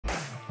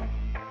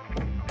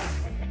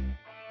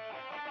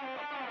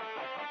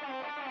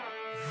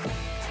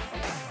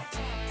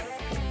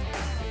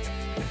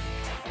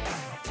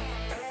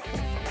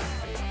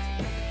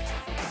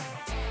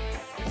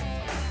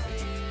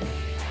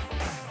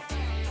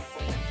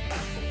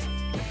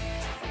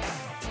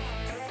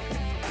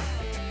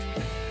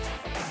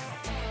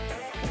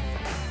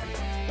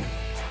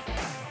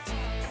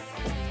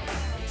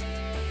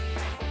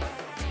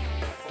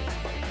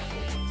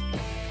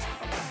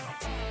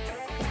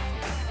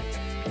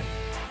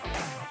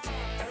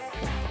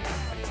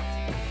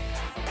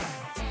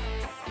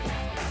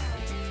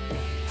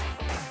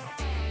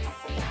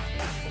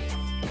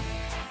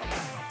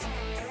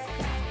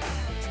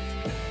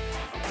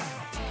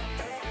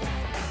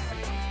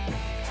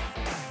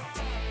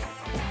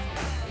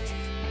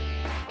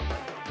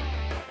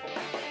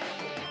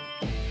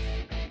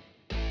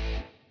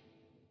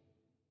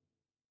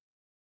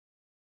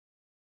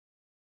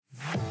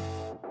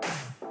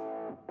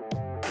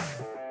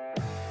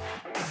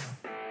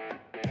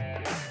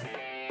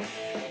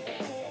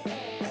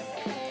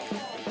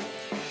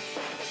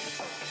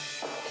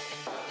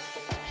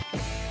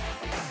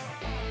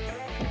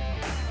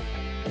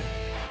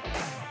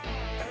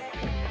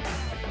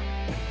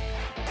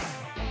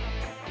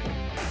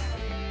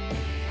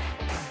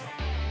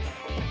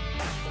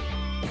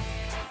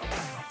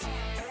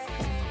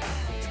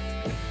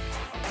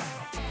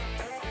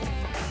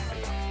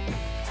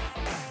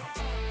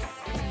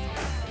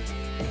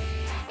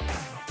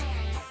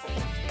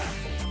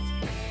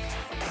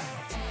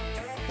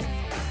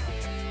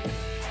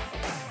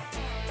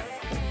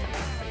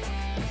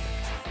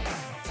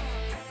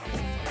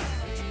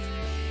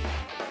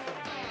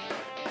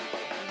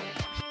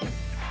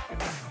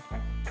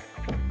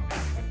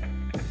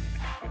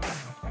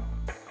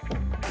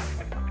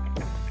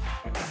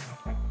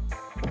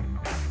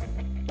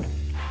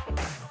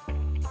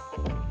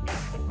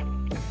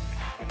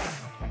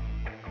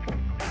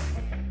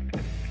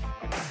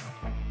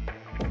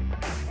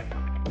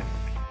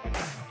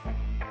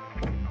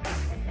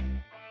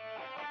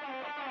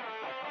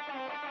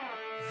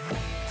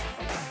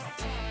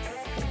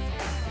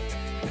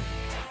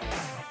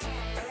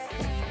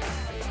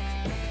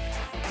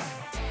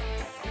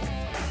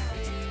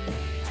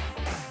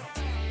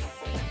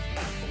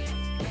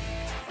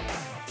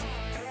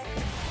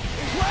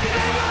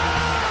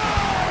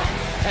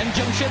and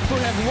Jamshedpur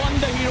have won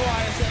the Hero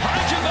ISL.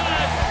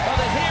 Hyderabad are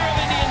the Hero of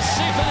Indian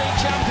Super League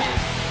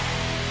champions.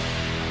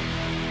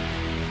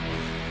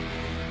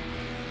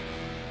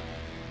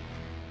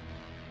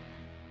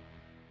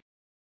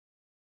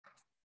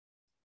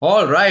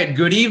 All right.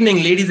 Good evening,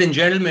 ladies and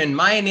gentlemen.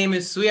 My name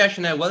is Suyash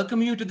and I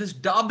welcome you to this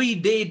Derby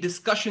Day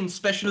discussion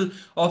special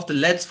of the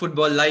Let's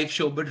Football live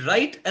show. But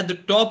right at the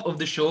top of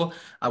the show,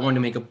 I want to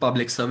make a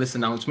public service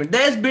announcement.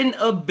 There's been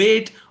a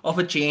bit of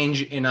a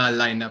change in our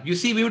lineup. You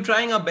see, we were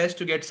trying our best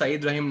to get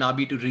Syed, Rahim,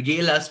 Nabi to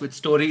regale us with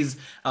stories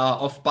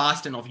of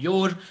past and of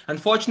yore.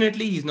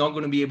 Unfortunately, he's not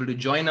going to be able to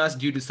join us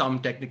due to some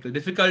technical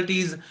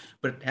difficulties.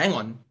 But hang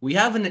on, we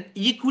have an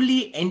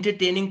equally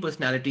entertaining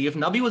personality. If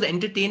Nabi was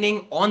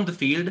entertaining on the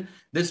field,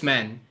 this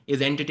man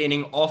is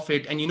entertaining off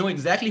it, and you know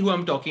exactly who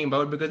I'm talking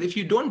about, because if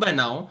you don't by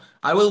now,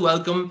 I will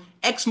welcome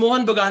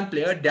ex-Mohun Bagan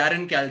player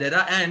Darren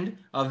Caldeira and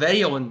our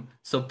very own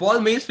Sir Paul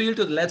Masefield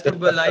to the Let's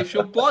Football live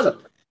show. Paul,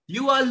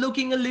 you are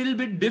looking a little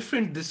bit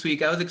different this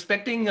week. I was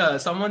expecting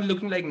someone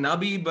looking like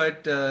Nabi,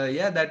 but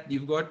yeah, that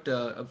you've got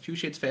a few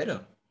shades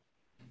fairer.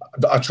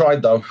 I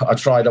tried though.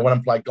 I went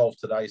and played golf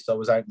today, so I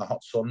was out in the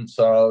hot sun.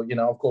 So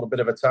I've got a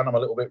bit of a tan. I'm a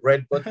little bit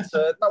red, but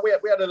no, we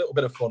had a little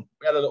bit of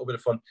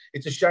fun.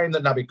 It's a shame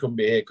that Nabi couldn't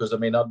be here because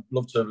I'd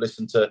love to have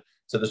listened to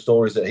the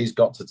stories that he's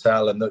got to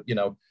tell, and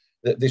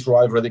that this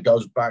rivalry that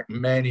goes back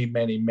many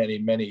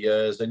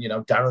years. And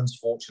Darren's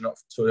fortunate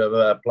to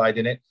have played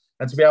in it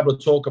and to be able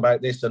to talk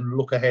about this and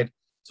look ahead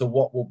to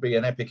what will be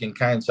an epic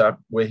encounter.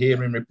 We're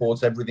hearing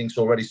reports everything's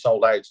already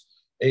sold out.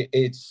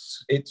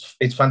 It's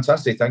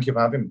fantastic. Thank you for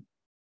having me.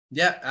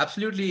 Yeah,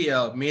 absolutely,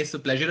 Mace. A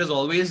pleasure as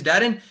always.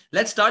 Darren,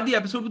 let's start the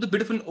episode with a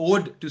bit of an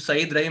ode to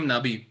Syed Rahim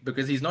Nabi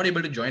because he's not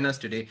able to join us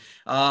today.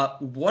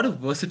 What a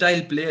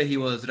versatile player he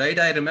was, right?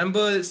 I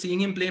remember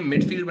seeing him play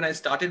midfield when I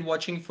started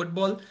watching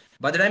football.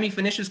 By the time he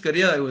finished his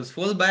career, it was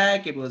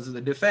fullback, it was the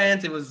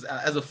defense, it was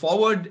as a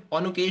forward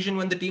on occasion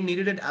when the team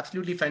needed it.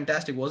 Absolutely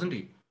fantastic, wasn't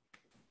he?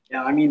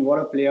 Yeah, what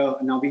a player.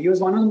 Nabi, he was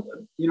one of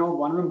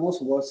the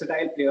most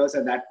versatile players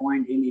at that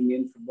point in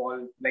Indian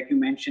football. Like you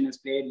mentioned, has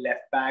played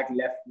left back,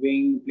 left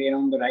wing, played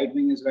on the right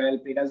wing as well,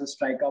 played as a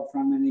striker up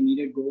front when they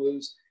needed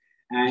goals.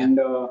 And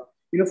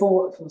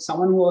for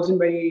someone who wasn't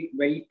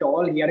very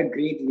tall, he had a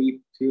great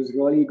leap. He was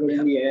really good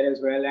in the air as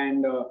well.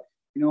 And I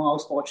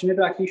was fortunate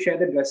to actually share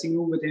the dressing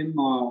room with him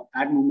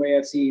at Mumbai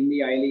FC in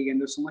the I-League,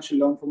 and there's so much to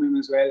learn from him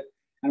as well.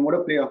 And what a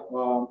player!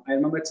 I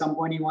remember at some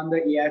point he won the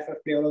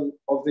AIFF Player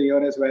of the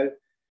Year as well.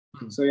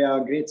 So yeah,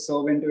 a great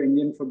servant to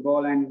Indian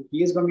football, and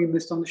he is going to be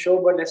missed on the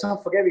show. But let's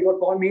not forget, we got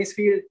Paul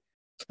Masefield.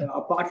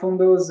 Apart from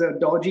those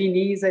dodgy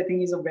knees, I think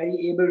he's a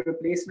very able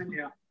replacement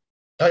here.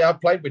 I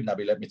played with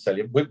Nabi, let me tell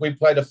you. We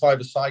played a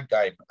five-a-side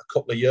game a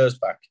couple of years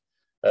back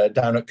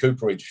down at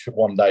Cooperage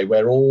one day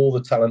where all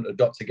the talent had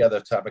got together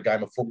to have a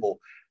game of football.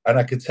 And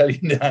I can tell you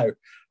now,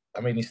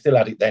 he still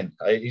had it then.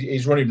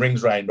 He's running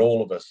rings around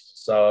all of us.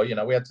 So,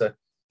 we had to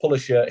pull a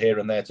shirt here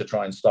and there to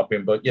try and stop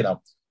him. But,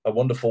 a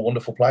wonderful,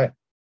 wonderful player.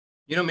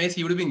 Mace,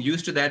 he would have been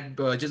used to that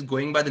just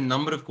going by the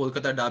number of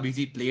Kolkata derbies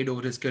he played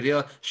over his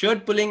career.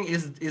 Shirt pulling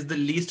is the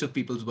least of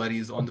people's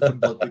worries on the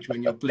football pitch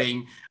when you're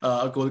playing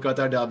a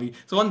Kolkata derby.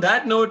 So on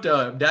that note,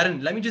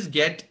 Darren, let me just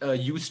get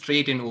you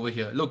straight in over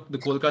here. Look, the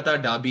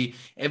Kolkata derby,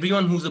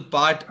 everyone who's a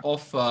part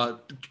of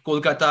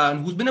Kolkata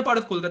and who's been a part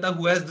of Kolkata,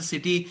 who has the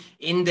city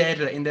in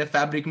their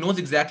fabric, knows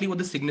exactly what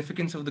the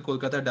significance of the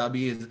Kolkata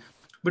derby is.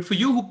 But for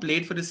you who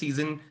played for the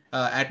season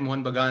at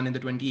Mohun Bagan in the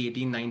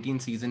 2018-19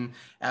 season,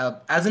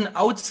 as an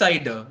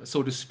outsider,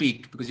 so to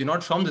speak, because you're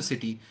not from the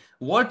city,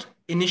 what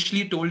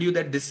initially told you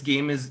that this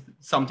game is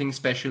something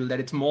special, that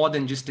it's more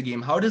than just a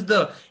game? How does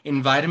the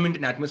environment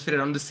and atmosphere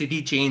around the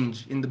city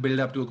change in the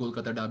build-up to a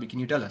Kolkata derby? Can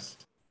you tell us?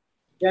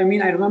 Yeah, I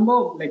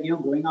remember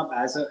growing up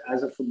as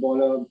a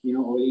footballer,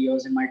 early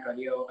years in my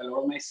career, a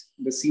lot of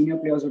the senior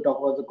players would talk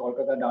about the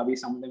Kolkata derby,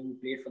 some of them who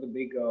played for the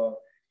big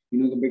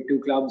the big two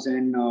clubs,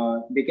 and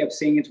they kept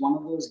saying it's one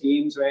of those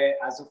games where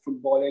as a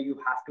footballer you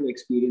have to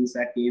experience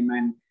that game.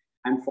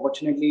 And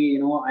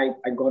fortunately,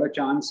 I got a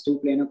chance to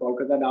play in a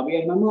Kolkata derby.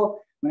 I remember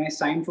when I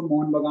signed for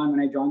Mohun Bagan, when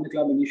I joined the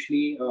club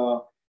initially,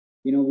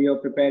 we were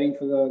preparing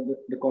for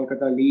the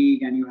Kolkata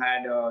League, and you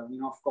had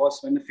of course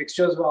when the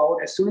fixtures were out,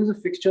 as soon as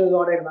the fixtures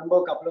were out, I remember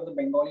a couple of the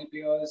Bengali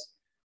players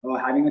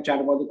having a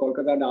chat about the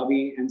Kolkata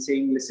derby and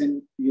saying,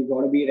 listen, you've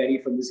got to be ready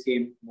for this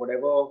game.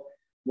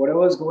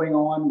 Whatever's going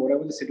on,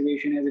 whatever the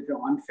situation is, if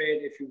you're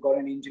unfit, if you've got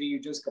an injury, you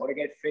just got to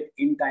get fit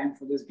in time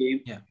for this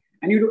game. Yeah.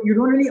 And you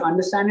don't really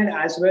understand it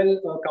as well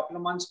a couple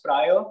of months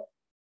prior,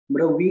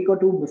 but a week or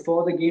two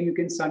before the game, you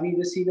can suddenly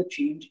just see the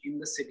change in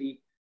the city.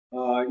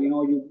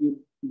 You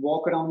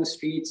walk around the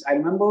streets. I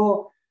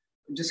remember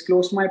just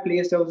close to my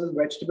place, there was this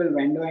vegetable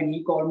vendor, and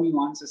he called me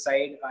once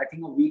aside, I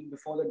think a week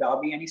before the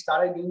derby, and he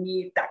started giving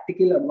me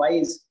tactical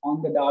advice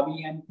on the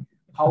derby and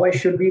how I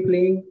should be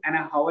playing and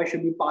how I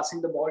should be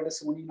passing the ball to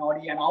Sony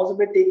Nodi. And I was a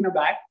bit taken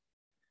aback.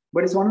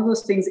 But it's one of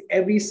those things,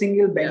 every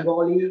single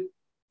Bengali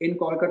in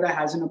Kolkata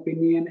has an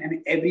opinion,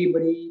 and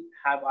everybody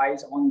have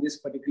eyes on this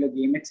particular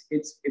game.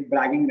 It's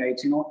bragging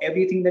rights.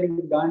 Everything that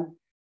you've done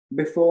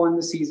before in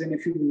the season.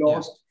 If you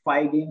lost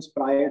 5 games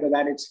prior to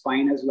that, it's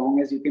fine as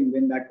long as you can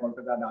win that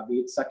Kolkata Derby.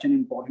 It's such an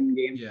important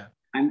game. Yeah.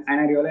 And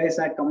I realize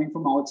that coming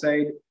from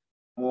outside,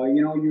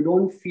 you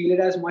don't feel it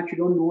as much. You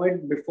don't know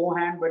it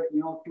beforehand, but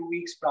 2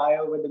 weeks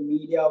prior with the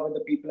media, with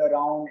the people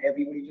around,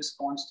 everybody just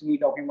constantly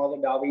talking about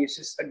the Derby. It's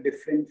just a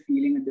different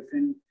feeling, a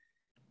different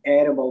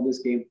air about this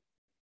game.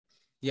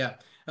 Yeah.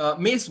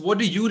 Mace, what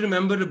do you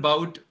remember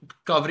about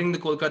covering the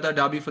Kolkata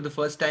Derby for the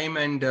first time?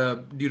 And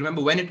do you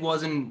remember when it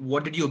was and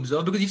what did you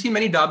observe? Because you've seen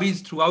many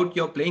derbies throughout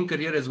your playing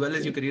career as well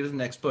as your career as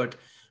an expert.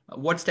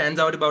 What stands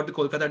out about the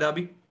Kolkata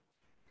Derby?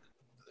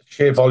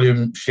 Sheer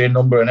volume, sheer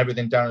number, and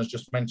everything Darren's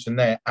just mentioned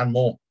there, and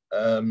more.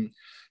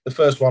 The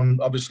first one,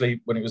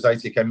 obviously, when it was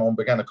 80 came on,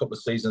 began a couple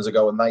of seasons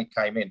ago, and they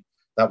came in.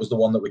 That was the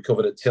one that we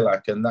covered at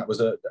Tilak, and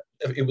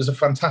it was a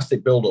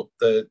fantastic build-up.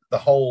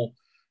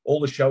 All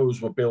the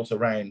shows were built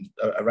around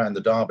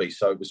the Derby,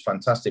 so it was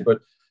fantastic. But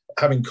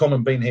having come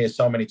and been here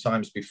so many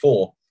times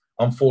before,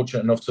 I'm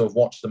fortunate enough to have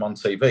watched them on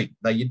TV.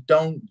 Now, you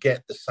don't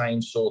get the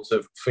same sort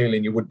of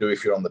feeling you would do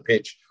if you're on the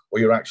pitch or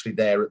you're actually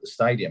there at the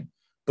stadium.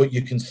 But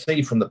you can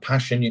see from the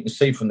passion, you can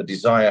see from the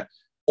desire,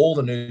 all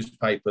the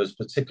newspapers,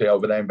 particularly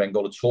over there in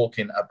Bengal, are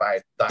talking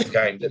about that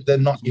game. They're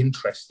not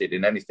interested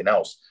in anything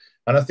else.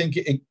 And I think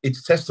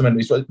it's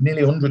testament. It's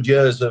nearly 100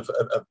 years of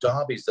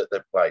derbies that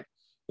they've played,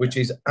 which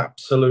is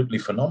absolutely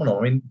phenomenal.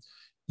 I mean,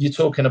 you're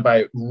talking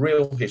about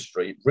real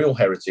history, real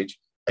heritage,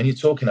 and you're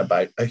talking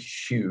about a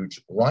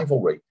huge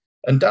rivalry.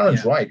 And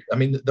Darren's right. I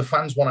mean, the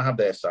fans want to have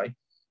their say.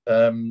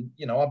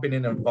 I've been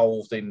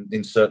involved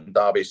in certain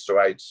derbies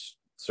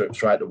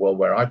throughout the world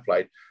where I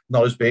played.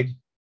 Not as big,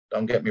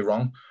 don't get me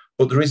wrong,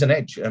 but there is an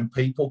edge, and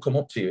people come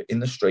up to you in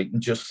the street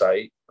and just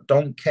say,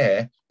 don't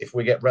care if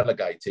we get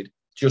relegated,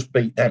 just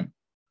beat them.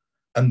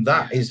 And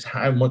that is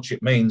how much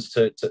it means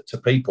to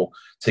people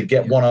to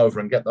get one over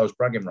and get those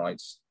bragging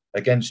rights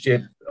against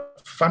your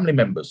family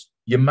members,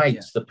 your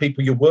mates, the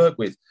people you work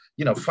with.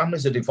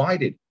 Families are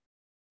divided.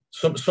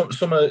 Some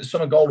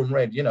are gold and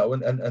red,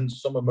 and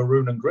some are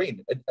maroon and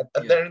green.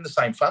 And they're in the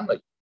same family.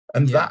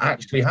 And that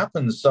actually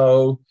happens.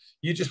 So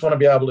you just want to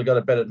be able to go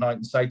to bed at night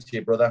and say to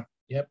your brother,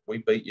 yep, we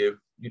beat you.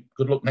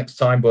 Good luck next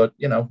time. But,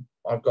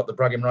 I've got the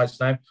bragging rights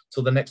now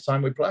till the next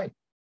time we play.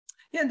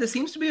 Yeah, and there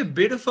seems to be a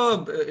bit of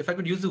if I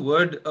could use the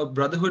word, a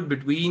brotherhood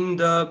between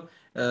the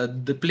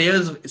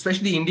players,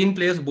 especially the Indian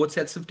players of both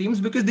sets of teams,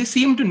 because they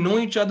seem to know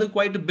each other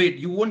quite a bit.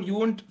 You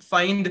won't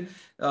find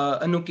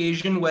an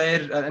occasion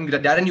where, and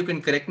Darren, you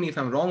can correct me if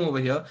I'm wrong over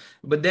here,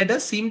 but there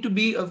does seem to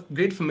be a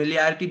great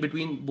familiarity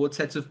between both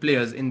sets of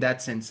players in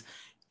that sense.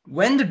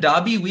 When the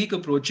Derby week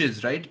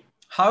approaches, right?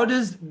 How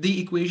does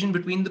the equation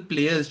between the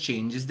players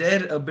change? Is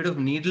there a bit of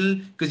needle?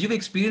 Because you've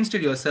experienced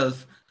it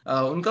yourself.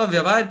 उनका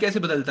व्यवहार कैसे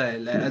बदलता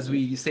है, as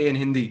we say in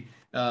Hindi?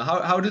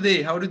 How do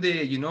they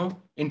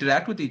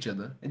interact with each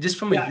other just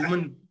from a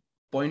human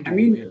point of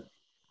view?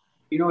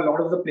 A lot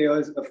of the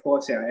players, of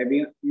course, I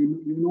mean,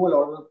 you know a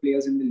lot of the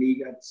players in the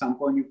league. At some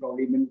point, you've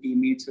probably been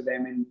teammates with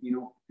them in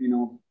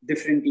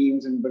different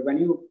teams. But when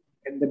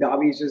the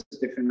Derby is just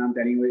different. I'm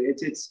telling you,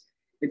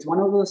 it's one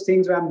of those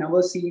things where I've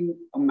never seen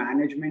a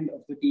management of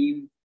the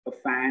team, the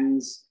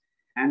fans,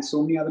 and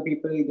so many other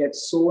people get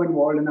so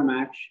involved in a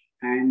match,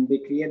 and they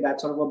create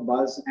that sort of a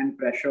buzz and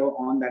pressure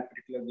on that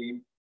particular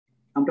game.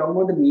 I'm talking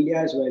about the media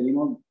as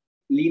well.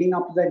 Leading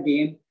up to that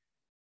game,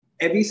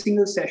 every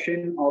single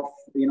session of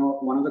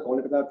one of the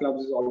Kolkata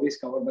clubs is always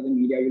covered by the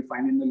media. You'll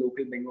find in the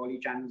local Bengali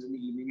channels in the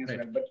evening as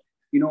well. But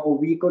a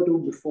week or two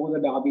before the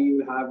Derby,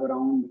 you'll have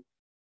around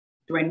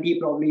 20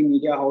 probably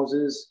media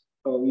houses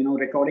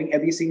recording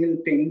every single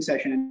training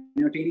session.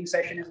 And training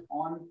session is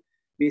on,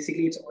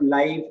 basically it's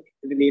live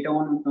later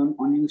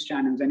on news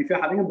channels. And if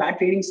you're having a bad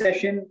training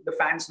session, the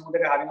fans know that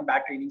you're having a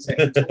bad training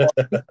session.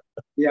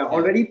 So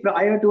already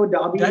prior to a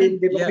Derby,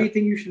 they probably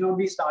think you should not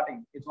be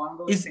starting. It's one of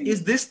those things.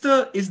 Is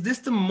this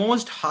the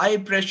most high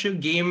pressure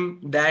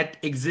game that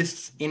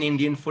exists in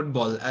Indian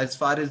football as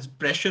far as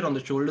pressure on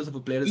the shoulders of a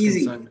player is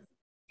concerned?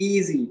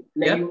 Easy.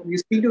 You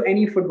speak to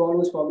any footballer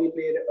who's probably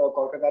played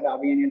Kolkata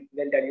Derby and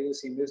they'll tell you the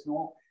same.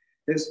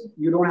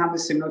 You don't have the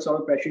similar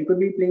sort of pressure. You could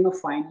be playing a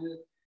final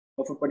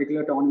of a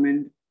particular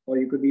tournament, or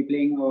you could be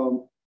playing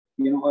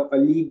a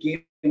league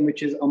game,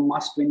 which is a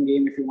must-win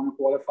game if you want to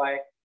qualify.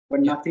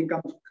 But nothing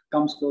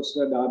comes close to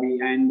the Derby,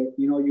 and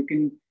you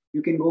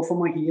can go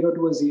from a hero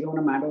to a zero in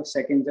a matter of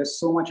seconds. There's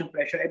so much of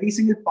pressure. Every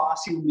single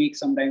pass you make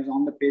sometimes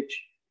on the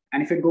pitch,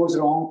 and if it goes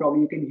wrong,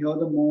 probably you can hear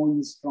the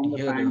moans from the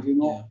fans.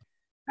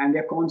 And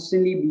they're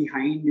constantly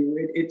behind you.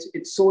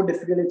 It's so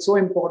difficult. It's so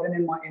important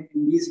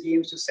in these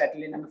games to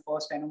settle in the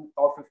first 10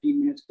 or 15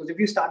 minutes. Because if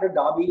you start a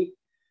Derby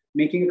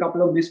making a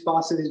couple of missed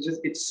passes,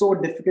 it's so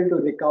difficult to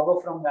recover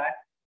from that.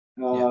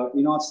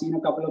 I've seen a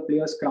couple of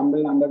players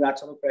crumble under that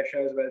sort of pressure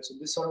as well. So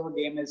this sort of a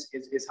game is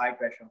high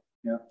pressure.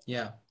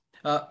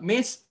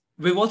 Mace,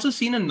 we've also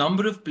seen a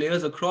number of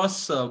players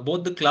across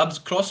both the clubs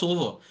cross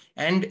over,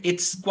 and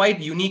it's quite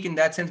unique in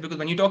that sense, because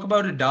when you talk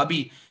about a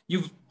Derby,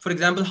 you've, for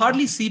example,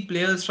 hardly see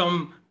players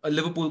from a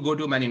Liverpool go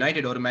to Man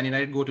United or a Man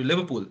United go to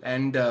Liverpool.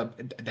 And there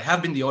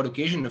have been the odd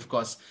occasion, of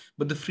course.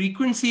 But the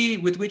frequency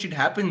with which it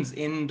happens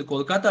in the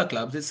Kolkata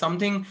clubs is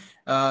something,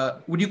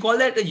 would you call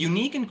that a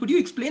unique? And could you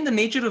explain the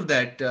nature of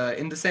that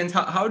in the sense,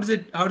 how does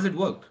it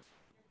work?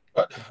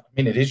 But, I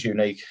mean, it is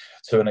unique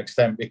to an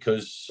extent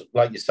because,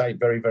 like you say,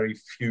 very, very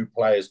few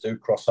players do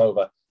cross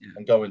over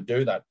and go and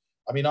do that.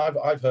 I mean,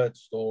 I've heard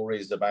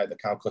stories about the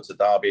Calcutta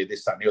Derby,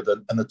 this, that, and the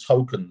other, and the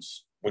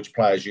tokens which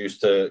players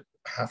used to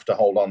have to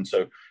hold on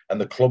to,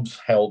 and the clubs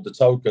held the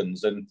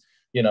tokens. And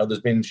you know,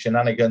 there's been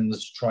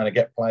shenanigans trying to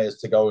get players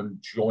to go and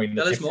join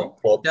the different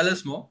clubs. Tell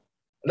us more.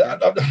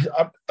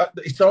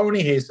 It's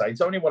only hearsay.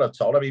 It's only what I've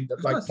told. I mean,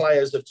 like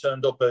players have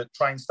turned up at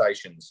train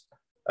stations,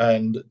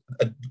 and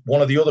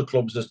one of the other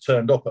clubs has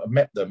turned up and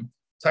met them,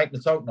 taken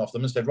the token off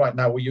them, and said, "Right,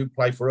 now will you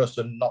play for us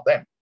and not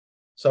them?"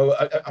 So,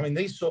 I mean,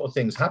 these sort of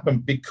things happen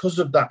because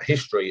of that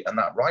history and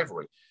that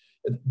rivalry.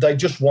 They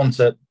just want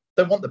to.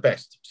 They want the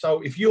best.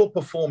 So, if you're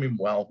performing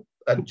well,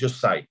 I'm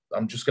just going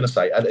to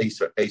say, at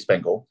East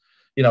Bengal,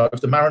 you know,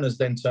 if the Mariners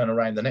then turn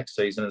around the next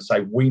season and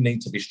say, "We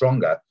need to be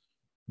stronger,"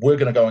 we're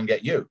going to go and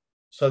get you.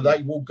 So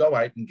they will go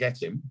out and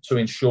get him to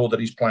ensure that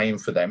he's playing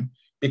for them,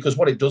 because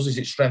what it does is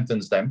it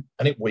strengthens them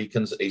and it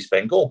weakens East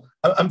Bengal,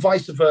 and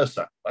vice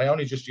versa. I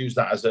only just use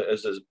that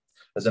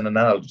as an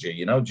analogy,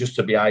 you know, just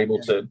to be able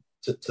to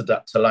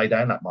lay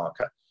down that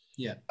marker.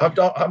 Yeah,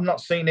 I've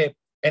not seen it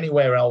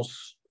anywhere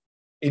else,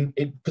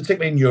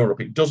 particularly in Europe.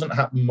 It doesn't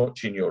happen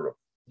much in Europe.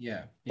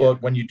 Yeah.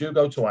 But when you do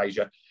go to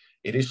Asia,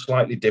 it is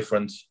slightly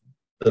different.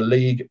 The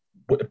league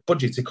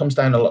budgets, it comes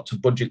down a lot to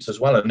budgets as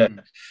well. And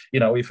then, you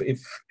know, if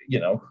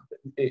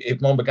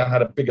Mombagan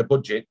had a bigger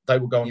budget, they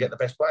would go and get the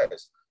best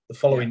players. The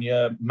following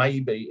year,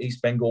 maybe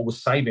East Bengal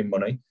was saving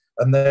money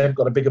and they've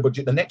got a bigger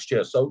budget the next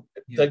year. So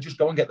they just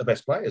go and get the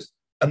best players,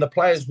 and the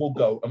players will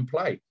go and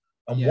play.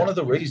 And one of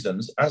the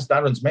reasons, as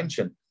Darren's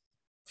mentioned,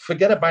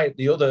 forget about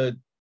the other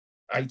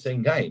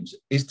 18 games,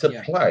 is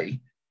to play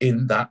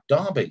in that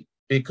derby,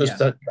 because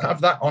to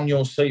have that on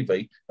your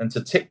CV and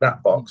to tick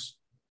that box,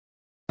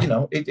 you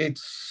know,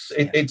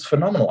 it's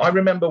phenomenal. I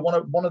remember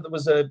there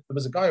was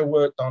a guy who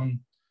worked on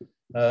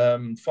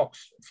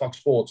Fox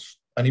Sports,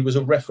 and he was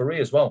a referee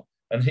as well,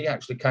 and he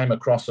actually came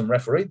across and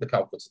refereed the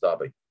Calcutta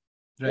Derby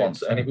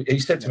once, and he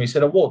said to me, he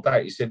said, "I walked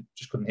out," he said,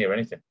 "just couldn't hear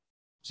anything."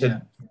 He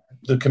said,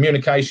 "The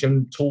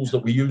communication tools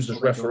that we use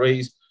as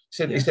referees,"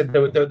 he said they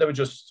were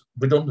just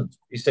redundant.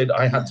 He said,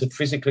 "I had to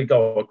physically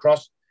go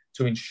across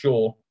to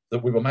ensure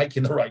that we were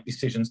making the right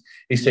decisions."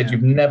 He said,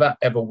 "You've never,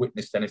 ever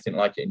witnessed anything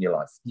like it in your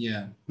life."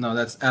 Yeah, no,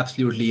 that's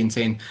absolutely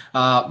insane.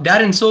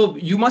 Darren, so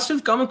you must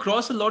have come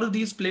across a lot of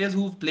these players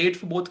who've played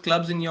for both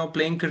clubs in your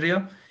playing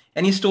career.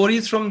 Any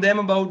stories from them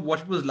about what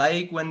it was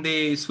like when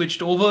they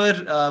switched over?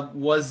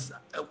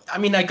 I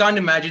mean, I can't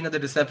imagine that the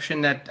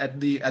reception at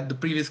the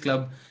previous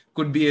club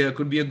could be a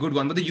good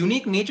one. But the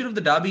unique nature of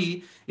the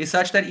derby is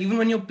such that even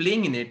when you're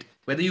playing in it,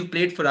 whether you've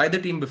played for either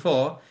team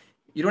before,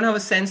 you don't have a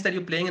sense that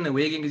you're playing in the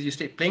away game, because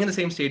you're playing in the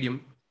same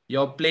stadium.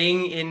 You're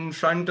playing in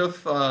front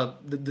of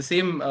the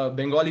same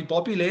Bengali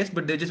populace,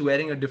 but they're just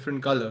wearing a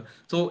different color.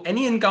 So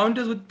any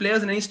encounters with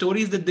players and any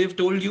stories that they've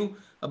told you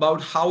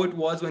about how it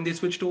was when they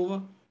switched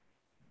over?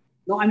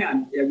 No, I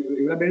mean,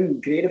 it would have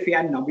been great if he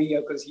had Nabi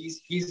here, because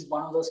he's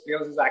one of those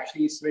players who's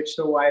actually switched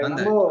over. I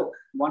remember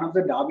one of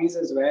the derbies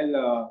as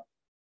well,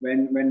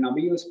 when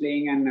Nabi was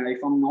playing, and if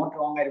I'm not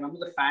wrong, I remember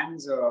the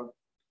fans,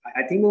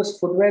 I think there was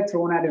footwear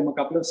thrown at him, a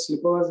couple of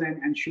slippers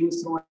and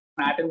shoes thrown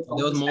at him.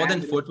 There was more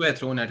than footwear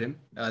thrown at him.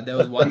 There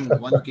was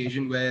one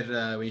occasion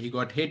where he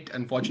got hit,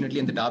 unfortunately,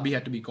 and the derby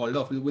had to be called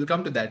off. We'll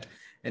come to that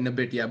in a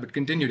bit, but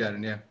continue,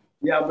 Darren,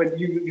 Yeah, but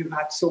you've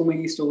had so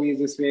many stories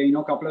this way, you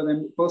know, a couple of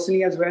them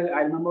personally as well.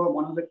 I remember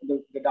one of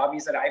the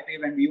derbies that I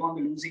played when we were on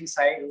the losing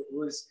side. It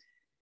was,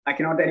 I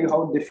cannot tell you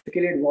how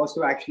difficult it was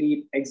to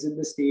actually exit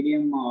the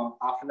stadium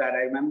after that.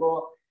 I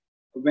remember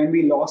when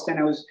we lost and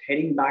I was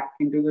heading back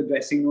into the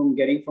dressing room,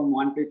 getting from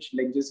one pitch,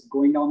 like just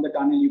going down the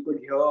tunnel, you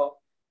could hear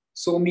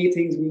so many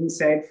things being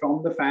said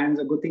from the fans.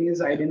 The good thing is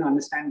I didn't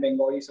understand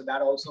Bengali, so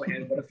that also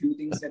helped. But a few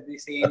things that they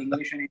say in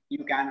English and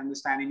you can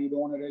understand, and you don't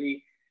want to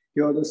really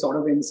hear the sort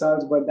of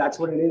insults, but that's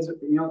what it is.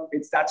 You know,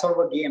 it's that sort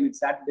of a game. It's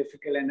that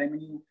difficult. And then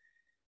when you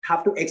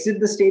have to exit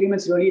the stadium,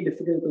 it's really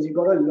difficult because you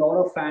got a lot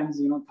of fans,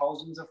 you know,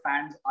 thousands of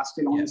fans are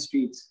still on the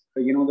streets.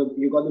 So, you know,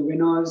 you got the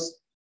winners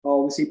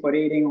obviously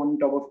parading on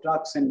top of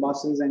trucks and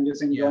buses and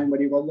just enjoying, but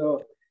you got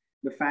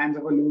the fans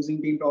of a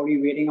losing team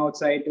probably waiting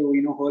outside to,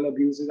 you know, hurl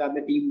abuses at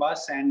the team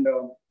bus. And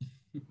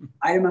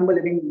I remember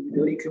living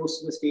really close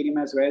to the stadium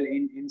as well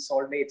in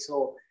Salt Lake.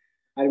 So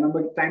I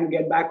remember trying to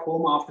get back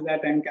home after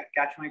that and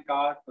catch my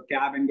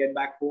cab and get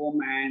back home.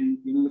 And,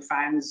 you know, the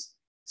fans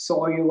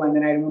saw you. And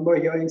then I remember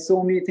hearing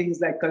so many things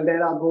like,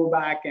 Caldeira, go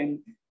back. And,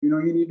 you know,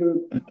 you need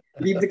to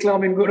leave the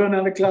club and go to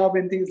another club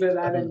and things like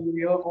that. And you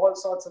hear all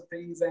sorts of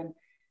things. And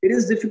it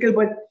is difficult.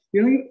 But,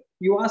 you know,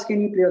 you ask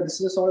any player,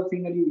 this is the sort of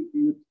thing that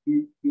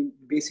you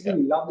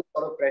basically love this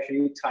sort of pressure.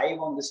 You thrive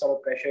on this sort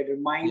of pressure. It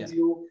reminds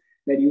you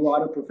that you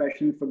are a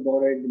professional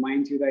footballer. It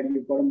reminds you that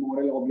you've got a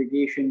moral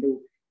obligation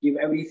to give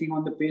everything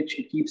on the pitch.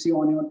 It keeps you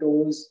on your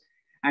toes.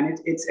 And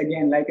it's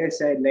again, like I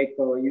said, like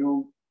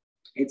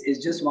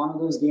it's just one of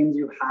those games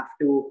you have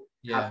to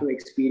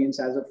experience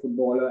as a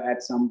footballer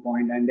at some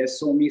point. And there's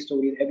so many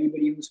stories.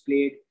 Everybody who's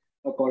played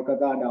a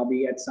Kolkata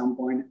Derby at some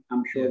point,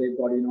 I'm sure they've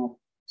got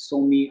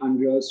so many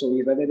unreal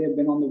stories. Whether they've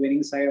been on the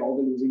winning side or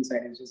the losing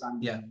side, it's just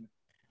unreal.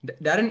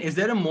 Darren, is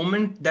there a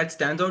moment that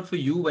stands out for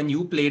you when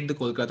you played the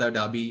Kolkata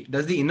Derby?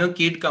 Does the inner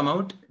kid come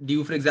out? Do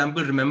you, for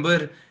example,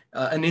 remember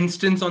an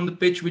instance on the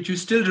pitch which you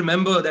still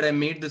remember that I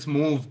made this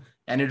move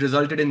and it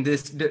resulted in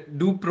this?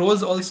 Do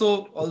pros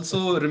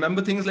also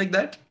remember things like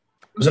that?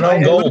 It was an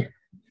own goal.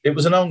 It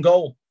was an own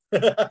goal.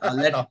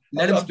 Let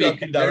him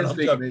speak.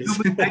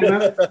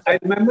 I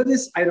remember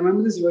this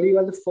really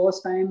well. The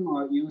first time,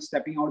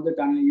 stepping out of the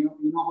tunnel. You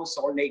know how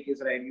Salt Lake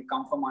is, right? You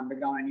come from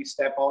underground and you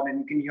step out,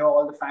 and you can hear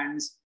all the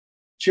fans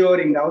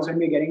cheering. That was when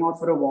we were getting out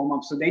for a warm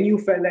up. So then you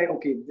felt like,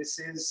 okay, this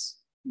is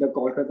the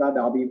Kolkata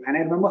Derby. And I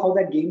remember how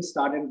that game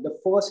started. The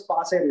first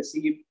pass I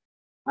received,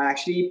 I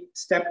actually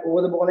stepped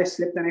over the ball. I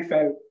slipped and I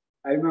fell.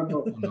 I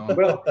remember.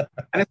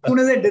 And as soon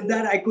as I did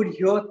that, I could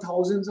hear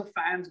thousands of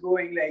fans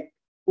going like,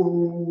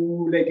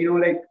 ooh,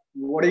 like,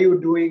 what are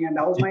you doing? And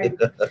that was my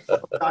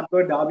start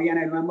for Derby. And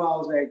I remember I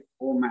was like,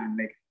 oh man,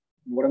 like,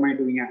 what am I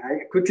doing?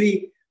 I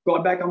quickly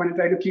got back up and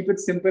tried to keep it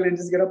simple and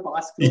just get a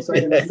pass through. So I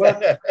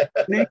remember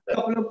next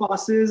couple of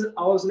passes,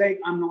 I was like,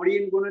 I'm not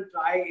even going to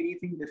try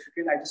anything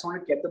difficult. I just want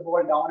to get the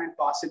ball down and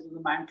pass it to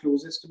the man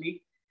closest to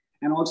me.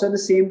 And also at the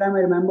same time, I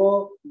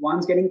remember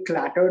once getting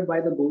clattered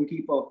by the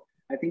goalkeeper.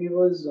 I think it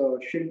was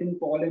Shilton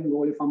Paul in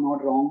goal, if I'm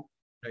not wrong.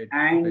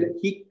 Right.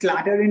 He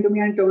clattered into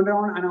me and turned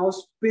around, and I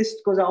was pissed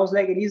because I was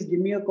like, at least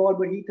give me a call.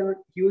 But he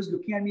was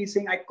looking at me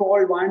saying, I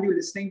called, why aren't you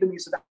listening to me?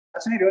 So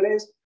that's when I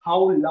realized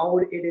how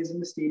loud it is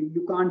in the stadium.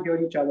 You can't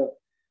hear each other.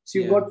 So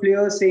you've got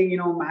players saying,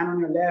 man on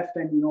your left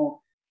and,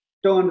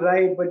 turn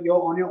right, but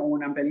you're on your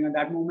own. I'm telling you, at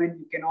that moment,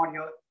 you cannot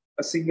hear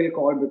a single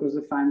call because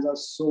the fans are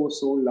so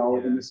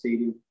loud in the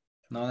stadium.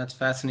 No, that's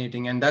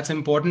fascinating. And that's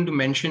important to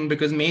mention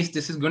because, Mace,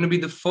 this is going to be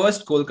the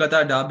first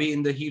Kolkata Derby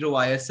in the Hero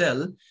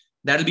ISL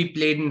that'll be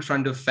played in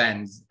front of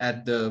fans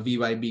at the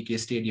VYBK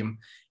Stadium.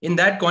 In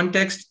that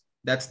context,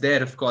 that's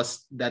there, of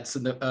course, that's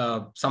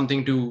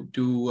something to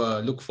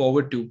look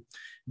forward to.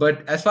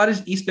 But as far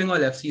as East Bengal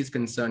FC is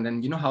concerned,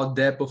 and how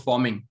they're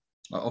performing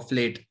of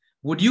late,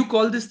 would you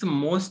call this the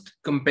most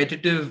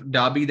competitive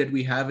derby that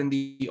we have in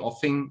the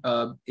offing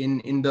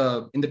in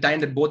the time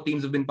that both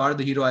teams have been part of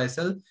the Hero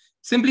ISL?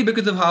 Simply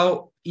because of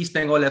how East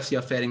Bengal FC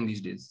are faring these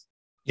days.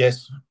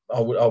 Yes, I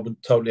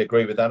would totally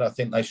agree with that. I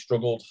think they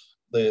struggled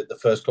the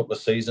first couple of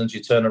seasons.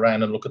 You turn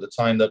around and look at the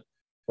time that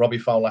Robbie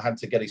Fowler had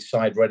to get his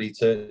side ready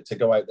to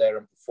go out there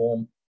and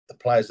perform. The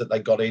players that they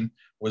got in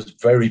was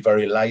very,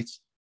 very late.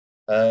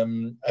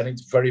 And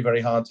it's very,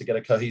 very hard to get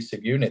a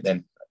cohesive unit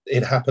then.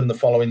 It happened the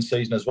following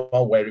season as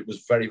well, where it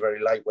was very,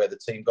 very late, where the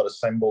team got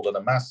assembled and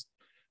amassed.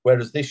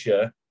 Whereas this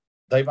year,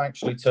 they've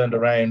actually turned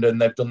around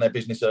and they've done their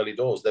business early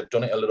doors. They've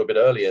done it a little bit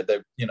earlier.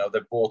 They've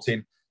brought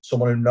in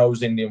someone who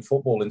knows Indian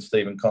football in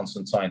Stephen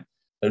Constantine,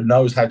 who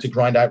knows how to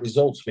grind out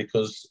results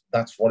because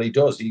that's what he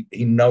does.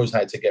 He knows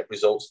how to get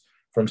results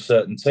from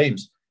certain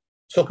teams.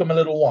 Took him a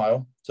little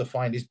while to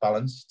find his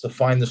balance, to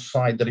find the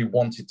side that he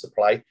wanted to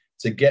play,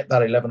 to get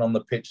that 11 on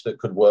the pitch that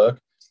could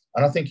work.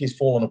 And I think he's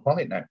fallen upon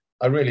it now.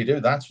 I really do.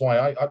 That's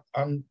why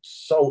I'm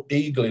so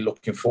eagerly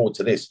looking forward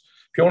to this.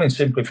 Purely and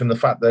simply from the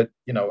fact that,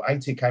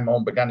 80 came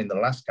on, began in the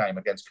last game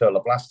against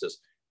Kerala Blasters,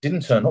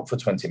 didn't turn up for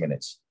 20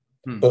 minutes.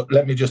 But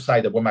let me just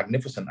say they were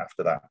magnificent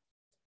after that.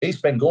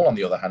 East Bengal, on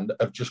the other hand,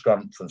 have just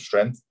gone from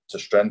strength to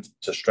strength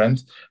to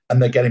strength,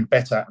 and they're getting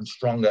better and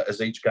stronger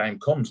as each game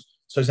comes.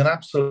 So it's an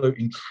absolute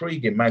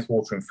intriguing,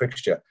 mouth-watering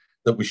fixture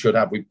that we should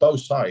have with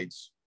both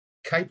sides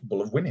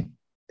capable of winning.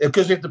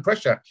 Because if the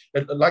pressure,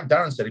 like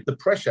Darren said, if the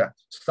pressure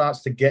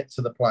starts to get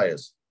to the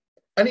players,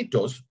 and it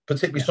does,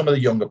 particularly some of the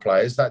younger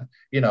players that,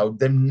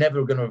 they're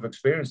never going to have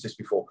experienced this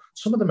before.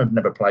 Some of them have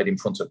never played in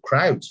front of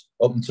crowds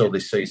up until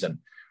this season.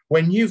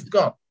 When you've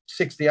got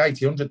 60,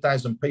 80,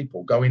 100,000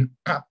 people going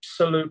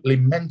absolutely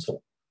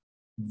mental,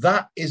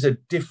 that is a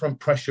different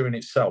pressure in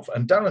itself.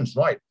 And Darren's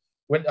right.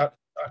 When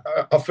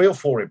I feel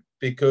for him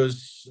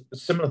because a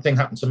similar thing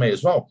happened to me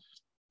as well.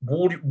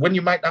 When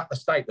you make that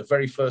mistake, the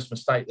very first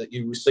mistake that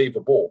you receive a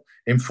ball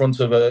in front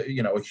of a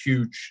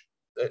huge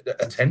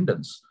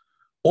attendance,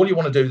 all you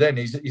want to do then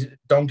is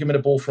don't give me the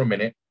ball for a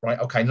minute, right?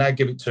 Okay, now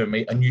give it to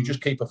me. And you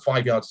just keep a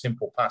 5-yard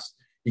simple pass.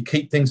 You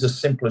keep things as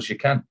simple as you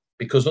can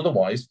because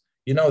otherwise,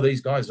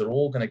 these guys are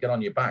all going to get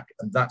on your back.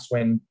 And that's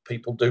when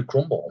people do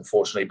crumble,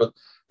 unfortunately. But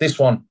this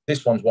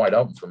one's wide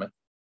open for me.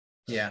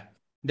 Yeah.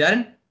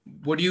 Darren,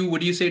 what do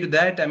you say to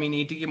that? I mean,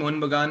 ATK Mohun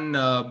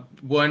Bagan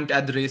weren't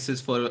at the races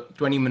for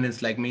 20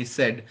 minutes, like May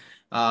said.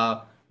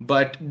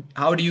 But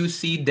how do you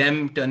see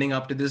them turning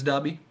up to this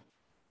derby?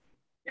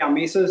 Yeah,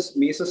 Mesa's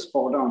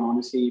spot on,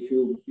 honestly. If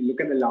you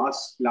look at the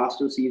last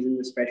 2 seasons,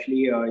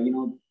 especially,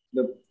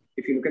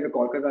 if you look at the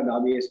Kolkata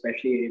Derby,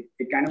 especially,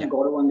 it kind of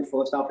got over in the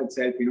first half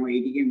itself.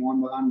 ATK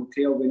Mohun Bagan were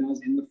clear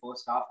winners in the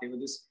first half. They were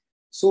just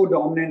so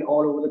dominant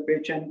all over the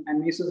pitch. And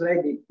Mesa's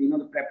right,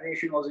 the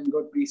preparation wasn't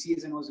good.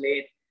 Pre-season was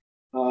late.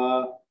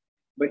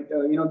 But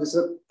this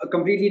is a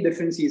completely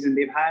different season.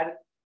 They've had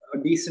a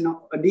decent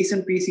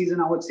preseason,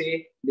 I would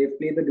say. They've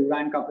played the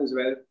Durand Cup as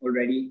well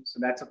already, so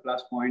that's a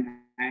plus point.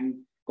 And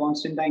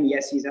Constantine,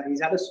 yes, he's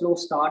had a slow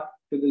start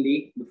to the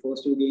league. The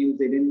first two games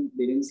they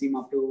didn't seem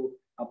up to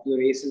the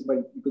races,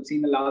 but you could see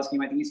in the last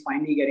game, I think he's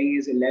finally getting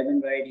his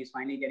 11 right. He's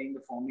finally getting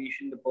the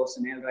formation, the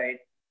personnel right.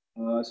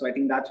 So I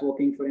think that's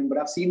working for him. But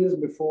I've seen this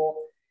before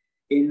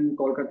in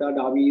Kolkata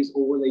derbies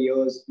over the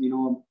years.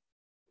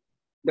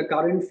 The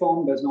current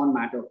form does not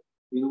matter.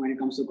 When it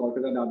comes to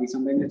Kolkata derby,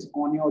 sometimes it's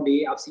on your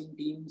day. I've seen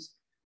teams,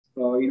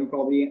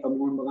 probably a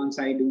Mohun Bagan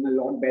side doing a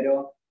lot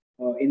better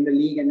in the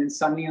league, and then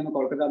suddenly on the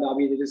Kolkata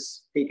derby, they're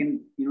just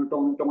taken,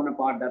 torn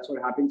apart. That's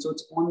what happens. So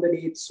it's on the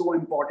day. It's so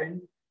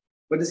important.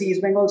 But the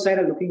East Bengal side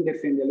are looking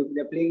different.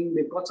 They're playing.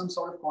 They've got some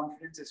sort of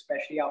confidence,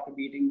 especially after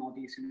beating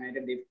Northeast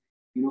United.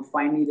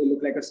 Finally they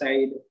look like a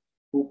side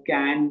who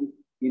can,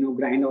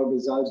 grind out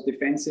results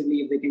defensively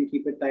if they can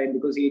keep it tight.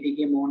 Because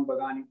ATK Mohun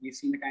Bagan, we've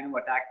seen the kind of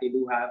attack they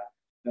do have.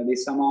 They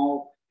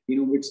somehow,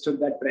 withstood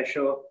that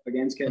pressure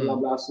against Kerala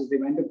Blasters. They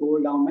went a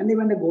goal down. When they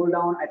went a goal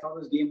down, I thought it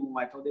was game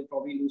over. I thought they'd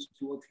probably lose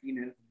 2 or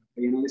 3-0.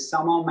 But, they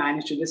somehow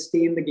managed to just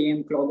stay in the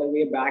game, claw their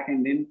way back,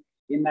 and then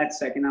in that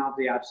second half,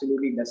 they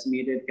absolutely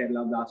decimated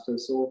Kerala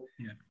Blasters. So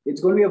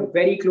it's going to be a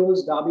very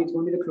close derby. It's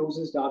going to be the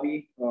closest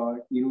derby,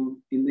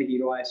 in the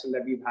Hero ISL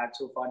that we've had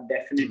so far,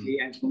 definitely.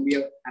 And it's going to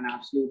be an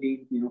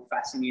absolutely,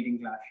 fascinating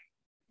clash.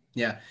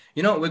 Yeah.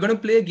 We're going to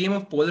play a game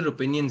of polar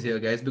opinions here,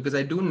 guys, because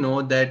I do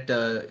know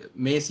that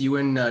Mace, you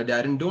and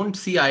Darren don't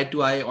see eye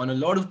to eye on a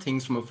lot of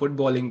things from a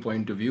footballing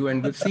point of view.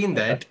 And we've seen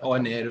that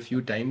on air a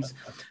few times.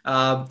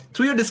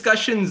 Through your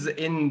discussions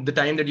in the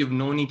time that you've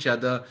known each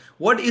other,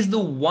 what is the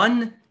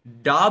one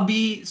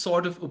derby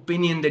sort of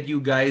opinion that you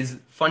guys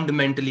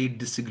fundamentally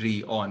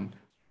disagree on?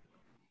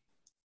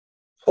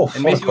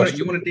 And Mace, you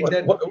want to take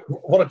that?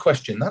 What a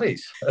question that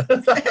is.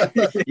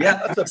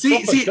 Yeah. That's a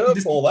proper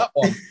curveball, that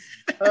one.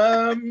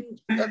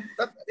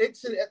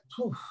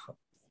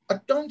 I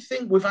don't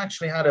think we've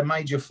actually had a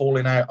major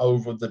falling out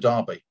over the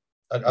derby.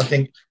 I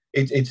think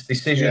it's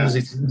decisions,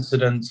 it's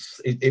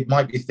incidents, it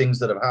might be things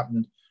that have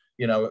happened.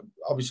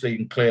 Obviously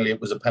and clearly it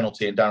was a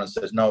penalty and Darren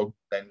says no,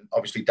 then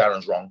obviously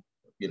Darren's wrong.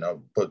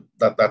 But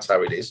that's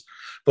how it is.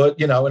 But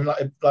and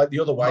like the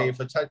other way, if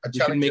a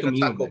challenge and a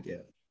tackle,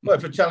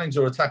 if a challenge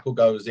or a tackle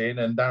goes in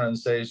and Darren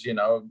says,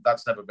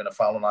 that's never been a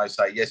foul, and I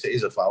say yes, it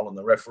is a foul, and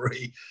the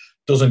referee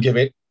doesn't give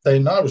it,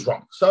 then I was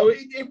wrong. So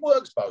it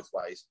works both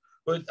ways.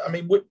 But I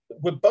mean,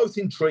 we're both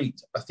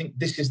intrigued. I think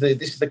this is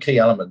the key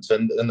element,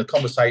 and the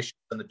conversations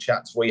and the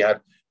chats we had,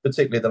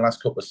 particularly the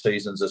last couple of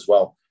seasons as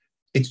well.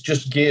 It's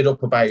just geared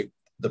up about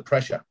the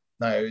pressure.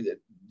 Now,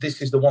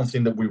 this is the one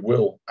thing that we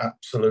will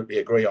absolutely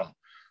agree on.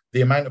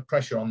 The amount of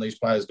pressure on these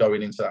players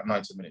going into that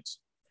 90 minutes.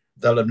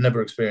 They'll have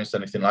never experienced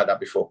anything like that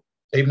before.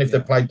 Even if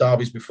they've played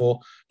derbies before,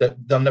 they're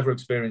never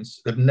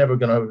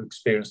going to have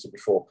experienced it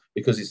before,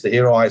 because it's the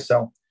Hero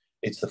ISL.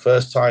 It's the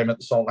first time at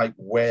the Salt Lake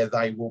where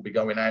they will be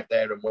going out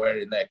there and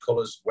wearing their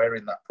colours,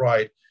 wearing that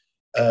pride.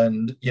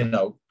 And,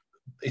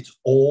 it's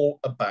all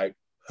about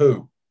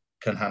who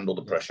can handle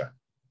the pressure.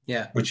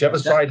 Yeah. Whichever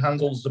side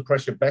handles the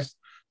pressure best,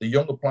 the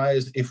younger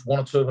players, if one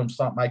or two of them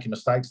start making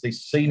mistakes,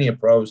 these senior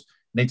pros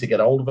need to get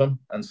hold of them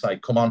and say,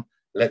 come on,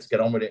 let's get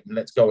on with it and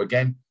let's go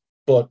again.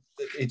 But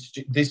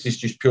this is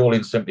just purely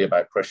and simply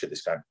about pressure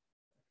this time.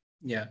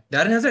 Yeah.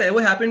 Darren, has it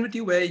ever happened with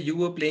you where you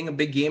were playing a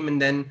big game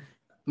and then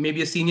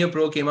maybe a senior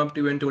pro came up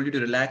to you and told you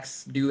to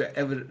relax? Do you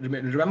ever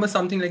remember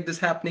something like this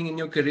happening in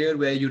your career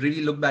where you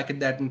really look back at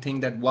that and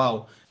think that,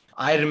 wow,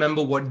 I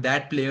remember what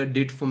that player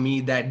did for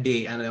me that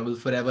day, and I will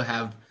forever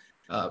have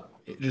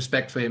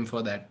respect for him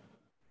for that?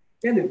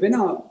 Yeah, there've been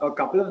a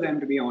couple of them,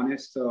 to be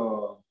honest,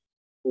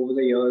 over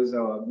the years.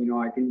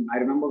 I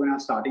remember when I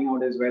was starting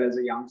out as well as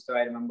a youngster.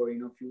 I remember,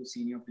 a few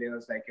senior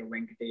players like your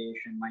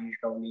Venkatesh and Manish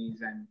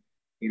Gaulis and,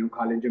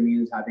 Khalid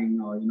Jamils having,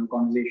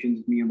 conversations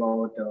with me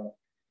about,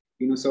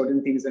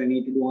 certain things that I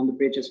need to do on the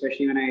pitch,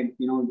 especially when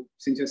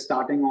since you're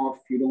starting off,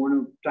 you don't want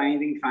to try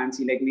anything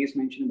fancy, like Mace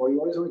mentioned about. You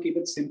always want to keep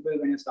it simple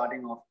when you're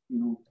starting off,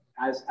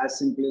 as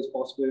simple as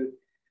possible.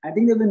 I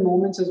think there have been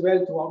moments as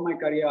well throughout my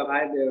career. I've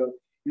had,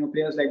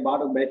 players like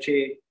Bartok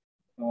Beche,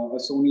 a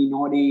Sony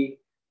Nodi,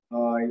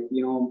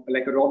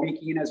 like a Robbie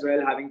Keane as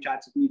well, having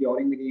chats with me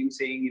during the game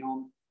saying,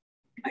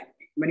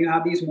 when you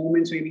have these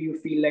moments, maybe you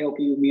feel like,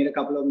 okay, you made a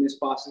couple of missed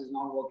passes,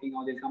 not working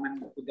out, they'll come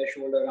and put their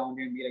shoulder around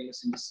you and be like,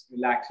 listen, just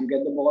relax. You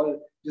get the ball,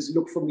 just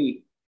look for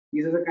me.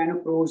 These are the kind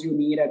of pros you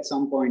need at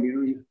some point,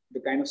 the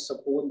kind of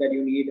support that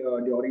you need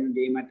during the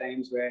game at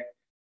times where,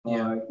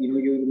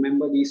 you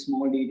remember these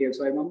small details.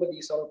 So I remember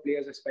these sort of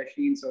players,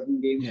 especially in certain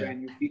games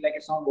when you feel like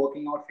it's not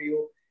working out for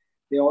you.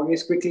 They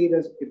always quickly,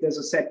 if there's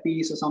a set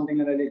piece or something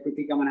like that, they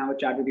quickly come and have a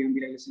chat with you and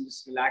be like, listen,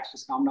 just relax,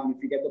 just calm down.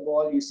 If you get the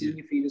ball, you see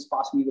me free, just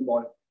pass me the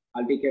ball.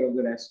 I'll take care of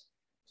the rest.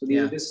 So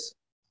these are just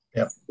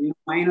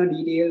minor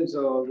details,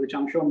 which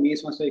I'm sure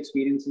Mace must have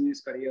experienced in his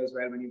career as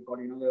well when you've got,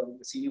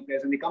 the senior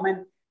players and they come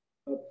in.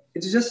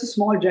 It's just a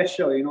small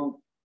gesture,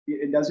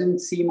 It doesn't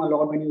seem a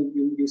lot when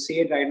you say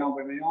it right now,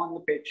 but when you're on the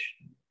pitch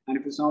and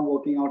if it's not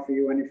working out for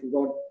you and if you've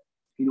got,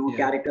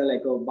 character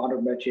like a Badr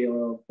Bache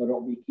or a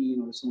Robbie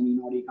Keane or a Sony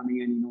Nori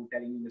coming in,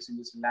 telling you, listen,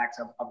 just relax,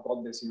 I've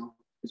got this,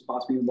 just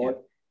pass me the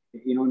ball.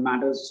 It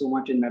matters so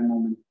much in that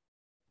moment.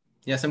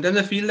 Yeah, sometimes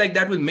I feel like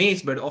that with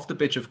Mace, but off the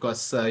pitch, of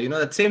course.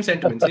 That same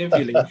sentiment, same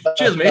feeling.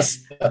 Cheers,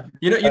 Mace.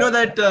 You know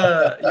that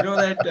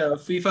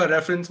FIFA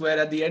reference where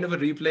at the end of a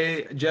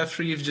replay, Jeff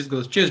Reeves just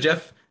goes, "Cheers,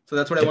 Jeff." So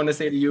that's what I want to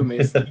say to you,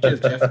 Mace. Cheers,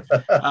 Jeff.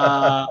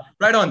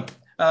 Right on.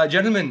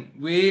 Gentlemen,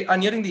 we are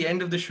nearing the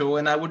end of the show,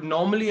 and I would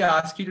normally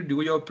ask you to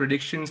do your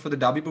predictions for the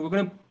derby, but we're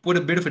going to put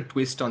a bit of a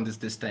twist on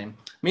this time.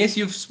 Mace,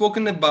 you've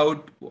spoken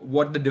about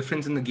what the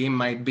difference in the game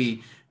might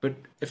be, but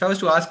if I was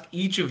to ask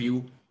each of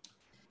you,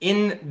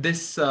 in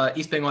this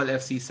East Bengal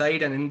FC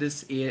side and in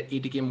this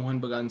ATK Mohun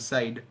Bagan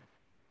side,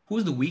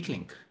 who's the weak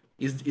link?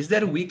 Is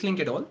there a weak link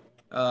at all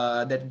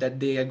that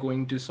they are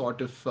going to sort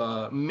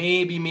of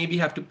maybe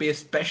have to pay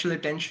special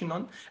attention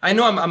on? I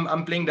know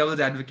I'm playing devil's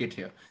advocate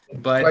here,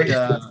 but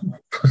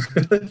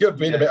you're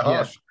being a bit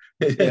harsh.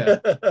 Yeah.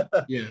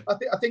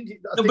 I think.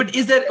 But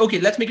is there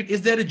let's make it.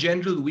 Is there a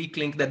general weak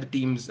link that the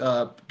teams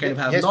kind of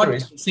have? Yes,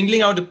 not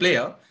singling out a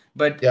player,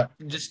 but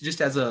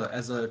just as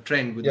a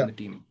trend within the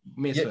team.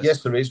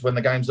 Yes, there is. When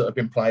the games that have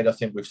been played, I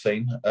think we've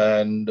seen,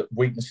 and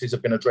weaknesses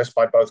have been addressed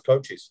by both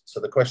coaches. So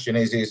the question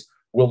is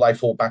will they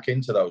fall back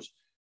into those?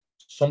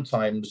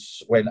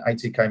 Sometimes when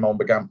ATK Mohun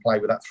began play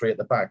with that three at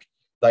the back,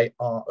 they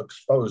are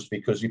exposed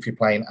because if you're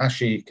playing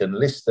Ashik and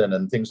Liston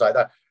and things like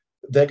that,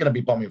 they're going to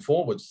be bombing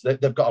forwards.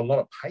 They've got a lot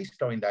of pace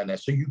going down there.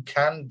 So you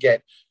can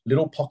get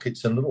little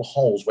pockets and little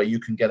holes where you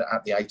can get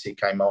at the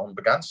ATK Mohun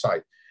Bagan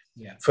side.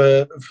 Yeah.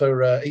 For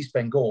East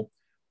Bengal,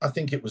 I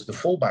think it was the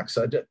fullbacks.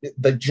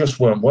 They just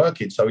weren't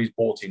working. So he's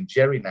brought in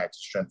Jerry now to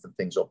strengthen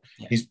things up.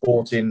 Yeah. He's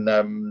brought in,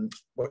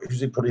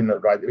 who's he put in?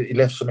 Right, he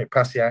left Sumit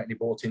Passy out and he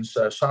brought in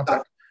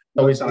Sartak.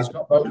 So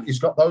he's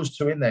got those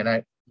two in there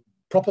now.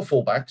 Proper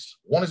fullbacks.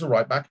 One is a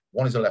right back,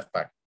 one is a left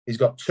back. He's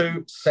got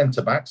two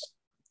centre backs.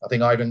 I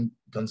think Ivan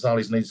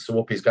Gonzalez needs to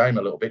up his game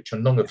a little bit.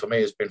 Chandunga, for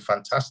me, has been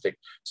fantastic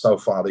so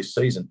far this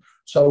season.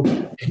 So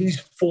he's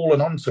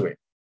fallen onto it.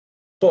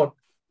 But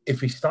if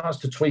he starts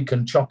to tweak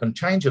and chop and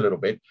change a little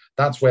bit,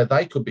 that's where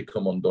they could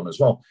become undone as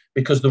well.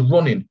 Because the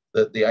running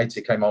that the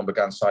ATK Mohun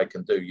Bagan side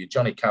can do, you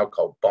Johnny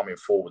Cowcold bombing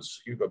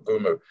forwards, Hugo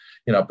Boomer,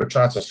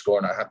 Petrata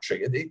scoring a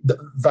hat-trick.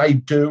 They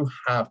do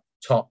have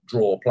top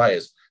draw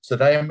players. So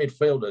they are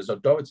midfielders.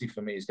 O'Doherty,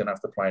 for me, is going to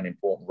have to play an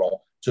important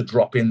role to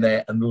drop in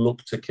there and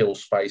look to kill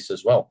space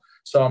as well.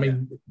 So, I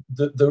mean,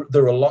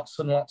 there are lots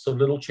and lots of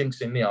little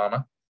chinks in the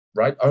armour,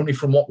 right? Only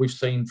from what we've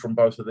seen from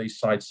both of these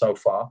sides so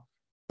far.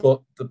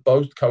 But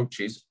both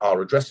coaches are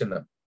addressing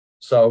them.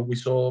 So we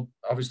saw,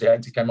 obviously,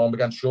 ATK Mohun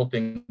began to shore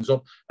things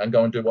up and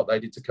go and do what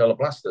they did to Kerala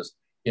Blasters.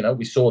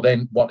 We saw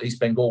then what East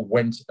Bengal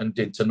went and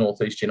did to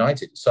North East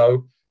United.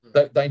 So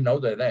they know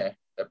they're there,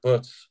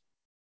 but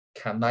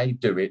can they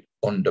do it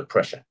under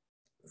pressure?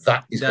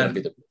 That is going to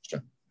be the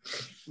question.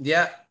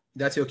 Yeah,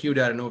 that's your cue,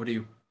 Darren. Over to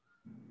you.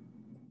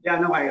 Yeah,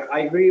 no, I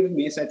agree with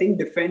Mace. I think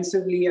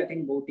defensively,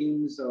 both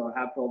teams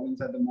have problems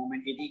at the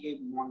moment. ATK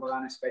Mohun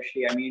Bagan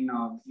especially. I mean,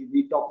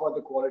 we talk about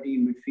the quality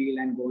in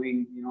midfield and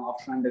going, up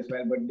front as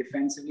well. But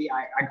defensively,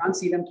 I can't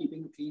see them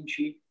keeping a clean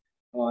sheet.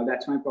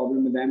 That's my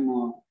problem with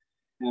them.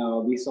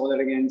 We saw that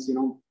against,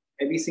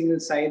 every single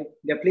side.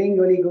 They're playing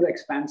really good,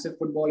 expansive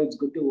football. It's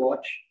good to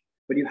watch.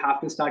 But you have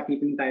to start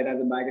keeping tight at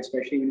the back,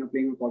 especially when you're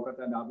playing a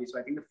Kolkata Derby. So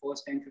I think the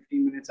first 10,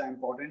 15 minutes are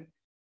important.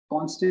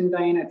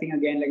 Constantine, I think,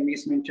 again, like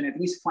Mace mentioned, I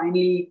think he's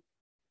finally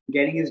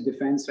getting his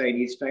defense right.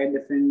 He's tried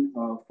different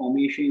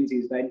formations.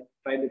 He's tried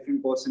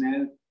different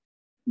personnel.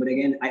 But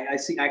again,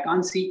 I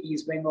can't see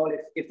East Bengal,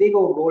 if they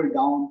go goal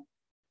down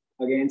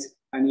against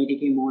an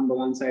ATK Mohun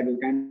Bagan side, with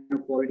the kind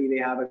of quality they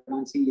have, I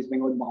can't see East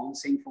Bengal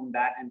bouncing from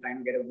that and trying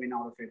to get a win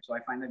out of it. So I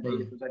find that very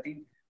difficult. I think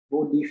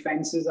both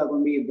defenses are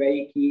going to be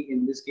very key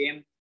in this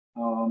game.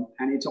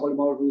 And it's all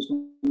about who's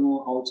going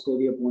to outscore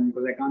the opponent,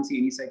 because I can't see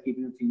any side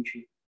keeping a clean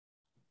sheet.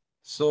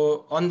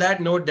 So on that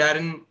note,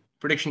 Darren,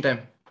 prediction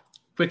time.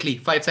 Quickly,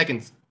 5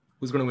 seconds.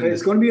 Who's going to win?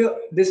 It's going to be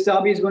this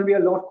derby is going to be a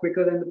lot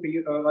quicker than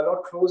a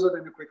lot closer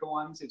than the quicker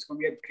ones. It's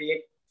going to be a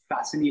great,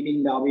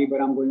 fascinating derby,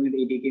 but I'm going with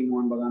ATK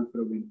Mohun Bagan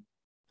for a win.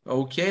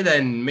 Okay,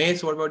 then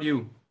Mace, what about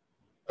you?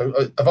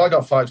 Have I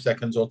got 5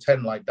 seconds or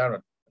 10 like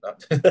Darren?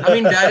 I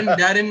mean,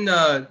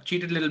 Darren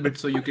cheated a little bit,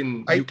 so you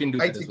can do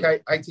that as well.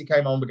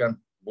 ATK Mohun Bagan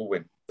will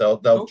win.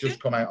 They'll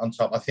just come out on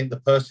top. I think the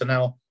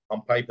personnel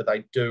on paper,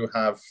 they do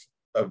have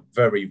a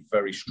very,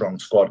 very strong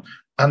squad,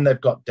 and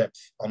they've got depth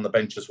on the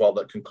bench as well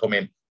that can come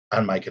in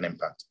and make an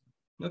impact.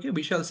 Okay,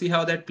 we shall see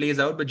how that plays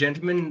out. But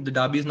gentlemen, the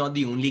derby is not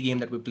the only game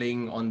that we're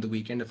playing on the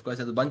weekend. Of course,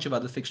 there's a bunch of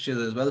other fixtures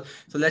as well.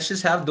 So let's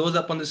just have those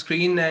up on the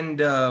screen,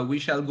 and we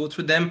shall go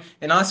through them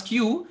and ask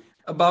you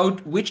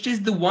about which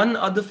is the one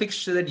other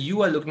fixture that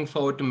you are looking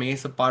forward to,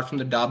 Mace, apart from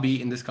the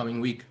derby in this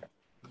coming week.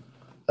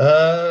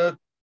 I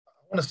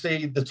want to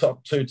see the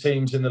top two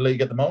teams in the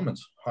league at the moment,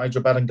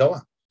 Hyderabad and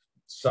Goa.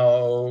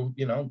 So,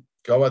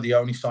 Goa, the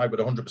only side with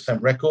a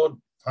 100% record.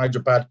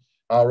 Hyderabad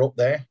are up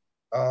there.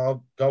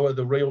 Goa,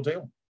 the real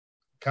deal.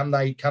 Can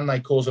they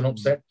cause an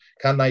upset?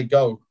 Can they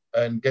go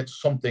and get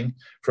something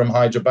from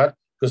Hyderabad,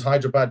 because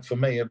Hyderabad, for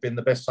me, have been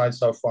the best side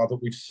so far that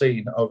we've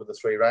seen over the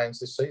 3 rounds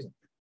this season.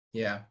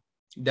 Yeah.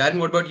 Darren,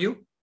 what about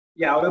you?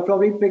 Yeah, I would have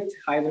probably picked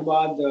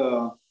Hyderabad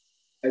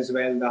as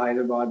well, the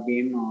Hyderabad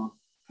game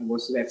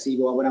versus FC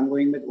Goa, but I'm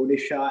going with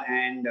Odisha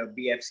and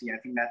BFC. I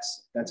think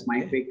that's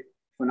my pick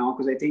for now,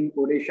 because I think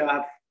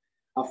Odisha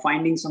are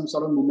finding some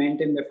sort of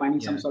momentum. They're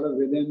finding some sort of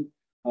rhythm.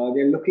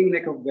 They're looking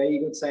like a very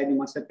good side. They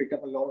must have picked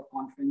up a lot of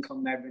confidence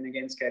from that win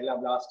against Kerala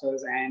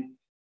Blasters.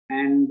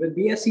 And with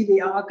BFC, they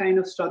are kind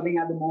of struggling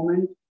at the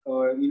moment.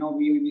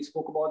 We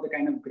spoke about the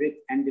kind of grit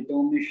and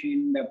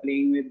determination they're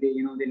playing with.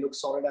 They look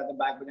solid at the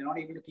back, but they're not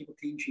able to keep a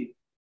clean sheet.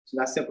 So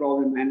that's the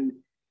problem. And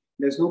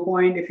there's no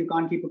point if you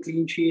can't keep a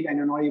clean sheet and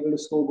you're not able to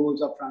score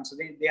goals up front. So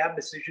they have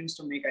decisions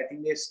to make. I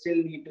think they still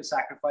need to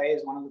sacrifice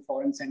one of the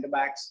foreign centre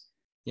backs.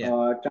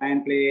 Try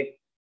and play,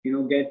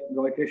 get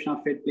Roy Krishna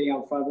fit, play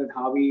up front with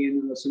Harvey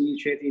and Sunil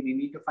Shetty. They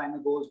need to find the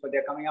goals, but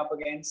they're coming up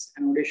against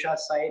an Odisha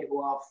side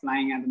who are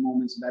flying at the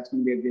moment. So that's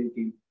going to be a great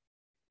game.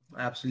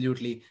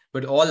 Absolutely.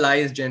 But all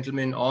eyes,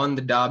 gentlemen, on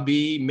the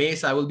derby.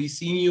 Mace, I will be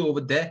seeing you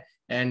over there.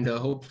 And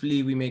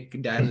hopefully we make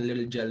Darren a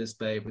little jealous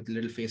with a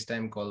little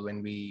FaceTime call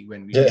when we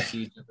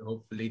see each other,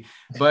 hopefully.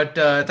 But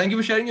thank you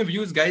for sharing your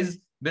views, guys.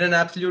 Been an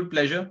absolute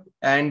pleasure.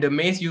 And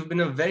Mace, you've been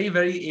a very,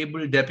 very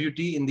able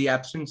deputy in the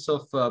absence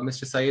of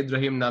Mr. Syed,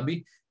 Rahim,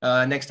 Nabi.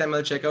 Next time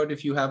I'll check out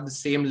if you have the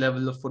same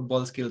level of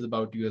football skills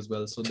about you as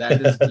well. So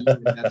that is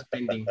that's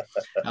pending.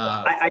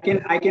 I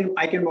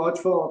can vouch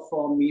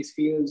for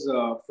Masefield's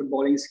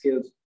footballing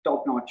skills.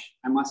 Top notch,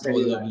 I must say.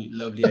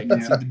 Lovely. I can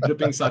see the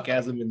dripping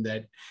sarcasm in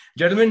that.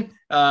 Gentlemen,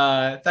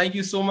 thank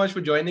you so much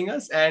for joining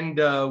us.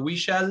 And we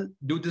shall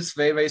do this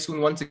very, very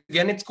soon. Once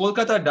again, it's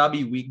Kolkata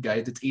Derby week,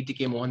 guys. It's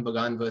ETK Mohun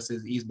Bagan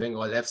versus East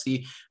Bengal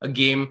FC, a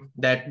game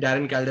that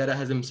Darren Caldeira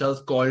has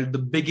himself called the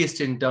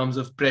biggest in terms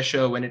of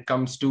pressure when it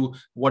comes to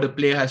what a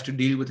player has to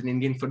deal with in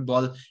Indian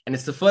football. And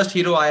it's the first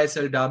Hero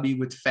ISL derby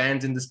with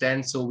fans in the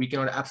stands. So we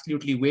cannot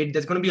absolutely wait.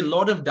 There's going to be a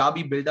lot of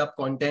derby build-up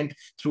content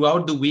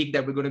throughout the week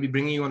that we're going to be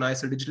bringing you on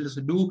ISL Digital.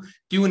 So do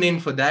tune in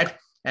for that.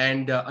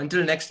 And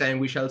until next time,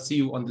 we shall see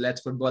you on the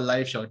Let's Football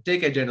live show. Take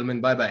care, gentlemen.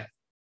 Bye-bye.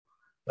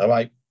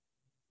 Bye-bye.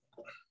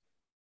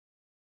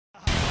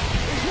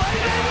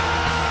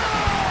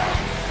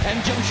 And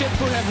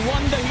Jamshedpur have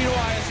won the Hero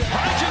ISL.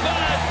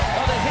 Hyderabad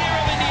are the hero.